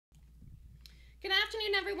Good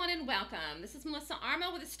afternoon, everyone, and welcome. This is Melissa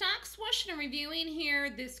Armo with a stock swoosh, and I'm reviewing here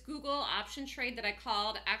this Google option trade that I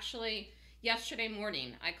called actually yesterday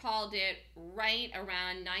morning. I called it right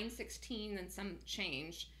around 9:16 and some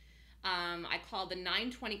change. I called the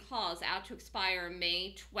 9:20 calls out to expire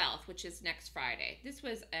May 12th, which is next Friday. This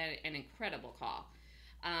was an incredible call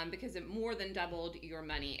because it more than doubled your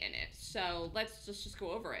money in it. So let's just go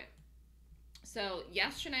over it. So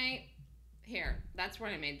yesterday, here, that's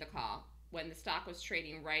when I made the call. When the stock was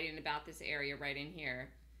trading right in about this area right in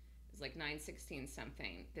here. It was like 9:16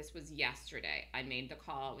 something. This was yesterday. I made the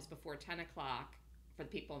call. It was before 10 o'clock for the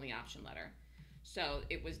people in the option letter. So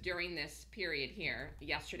it was during this period here,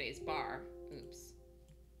 yesterday's bar, oops,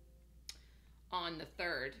 on the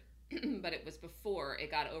 3rd, but it was before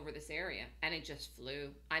it got over this area, and it just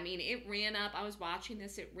flew. I mean, it ran up. I was watching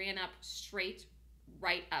this. It ran up straight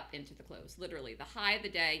right up into the close, literally. The high of the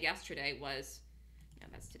day yesterday was, no,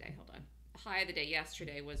 that's today, hold on. The high of the day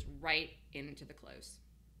yesterday was right into the close.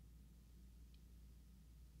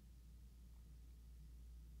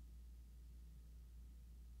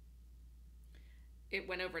 It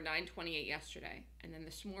went over 928 yesterday, and then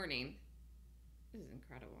this morning, this is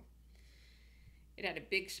incredible. It had a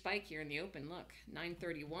big spike here in the open, look,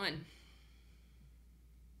 931.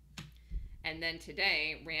 And then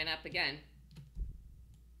today ran up again,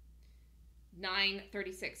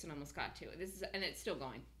 936, and almost got to it. This is, and it's still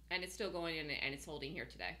going. And it's still going in, and it's holding here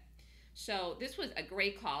today. So this was a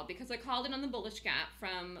great call because I called it on the bullish gap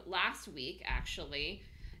from last week, actually,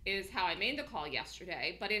 is how I made the call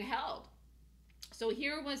yesterday, but it held. So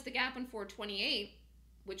here was the gap on 428,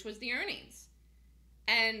 which was the earnings.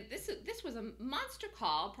 And this was a monster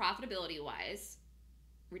call, profitability-wise,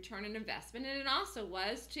 return on investment, and it also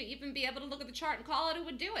was to even be able to look at the chart and call it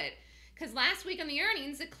would do it. Because last week on the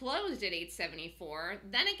earnings, it closed at 874,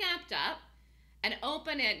 then it gapped up, and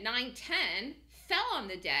opened at 910, fell on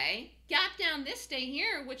the day, gapped down this day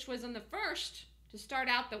here, which was on the 1st to start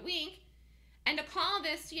out the week, and to call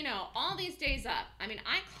this, you know, all these days up. I mean,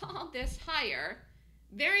 I called this higher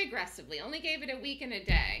very aggressively, only gave it a week and a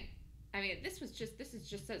day. I mean, this is just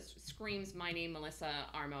screams my name, Melissa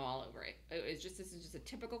Armo, all over it. This is just a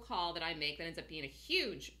typical call that I make that ends up being a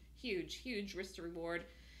huge risk to reward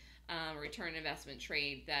return investment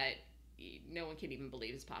trade that no one can even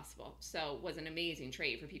believe is possible. So it was an amazing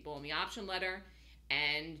trade for people in the option letter.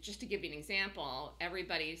 And just to give you an example,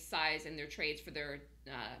 everybody's size in their trades for their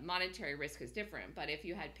monetary risk is different. But if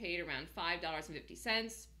you had paid around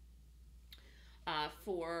 $5.50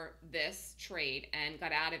 for this trade and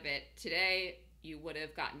got out of it today, you would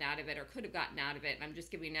have gotten out of it or could have gotten out of it. And I'm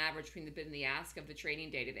just giving you an average between the bid and the ask of the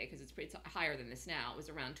trading day today because it's higher than this now. It was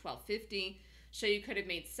around $12.50. So you could have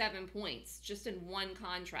made 7 points just in one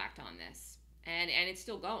contract on this. And it's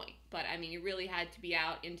still going. But, I mean, you really had to be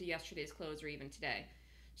out into yesterday's close or even today.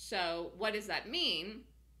 So what does that mean?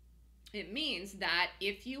 It means that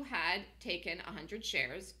if you had taken 100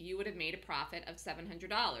 shares, you would have made a profit of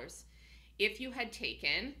 $700. If you had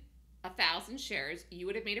taken 1,000 shares, you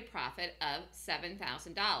would have made a profit of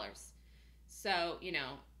 $7,000. So, you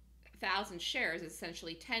know, 1,000 shares is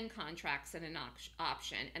essentially 10 contracts in an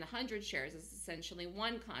option, and 100 shares is essentially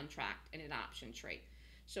one contract in an option trade.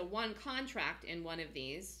 So one contract in one of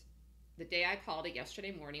these, the day I called it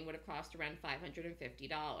yesterday morning, would have cost around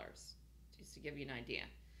 $550, just to give you an idea.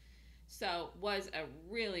 So was a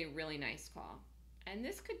really nice call. And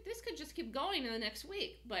this could just keep going in the next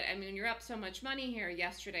week. But I mean, you're up so much money here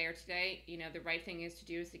yesterday or today, you know, the right thing is to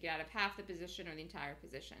do is to get out of half the position or the entire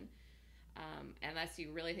position. Unless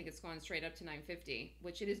you really think it's going straight up to 950,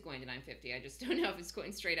 which it is going to 950. I just don't know if it's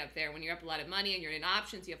going straight up there. When you're up a lot of money and you're in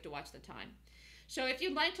options, you have to watch the time. So if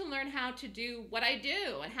you'd like to learn how to do what I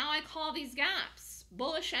do and how I call these gaps,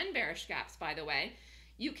 bullish and bearish gaps, by the way,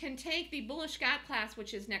 you can take the bullish gap class,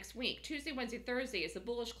 which is next week. Tuesday, Wednesday, Thursday is the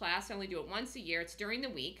bullish class. I only do it once a year. It's during the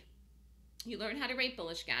week. You learn how to rate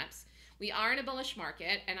bullish gaps. We are in a bullish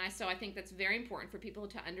market, and so I think that's very important for people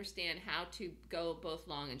to understand how to go both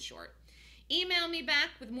long and short. Email me back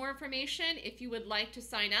with more information if you would like to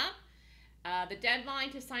sign up. The deadline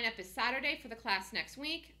to sign up is Saturday for the class next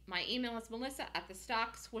week. My email is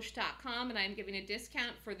melissa@thestockswoosh.com, and I'm giving a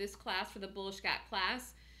discount for this class, for the bullish gap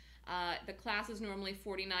class. The class is normally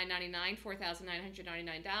 $49.99,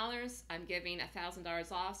 $4,999. I'm giving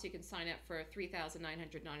 $1,000 off, so you can sign up for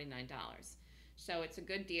 $3,999. So it's a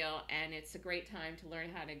good deal, and it's a great time to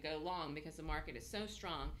learn how to go long because the market is so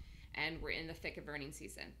strong, and we're in the thick of earnings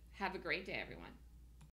season. Have a great day, everyone.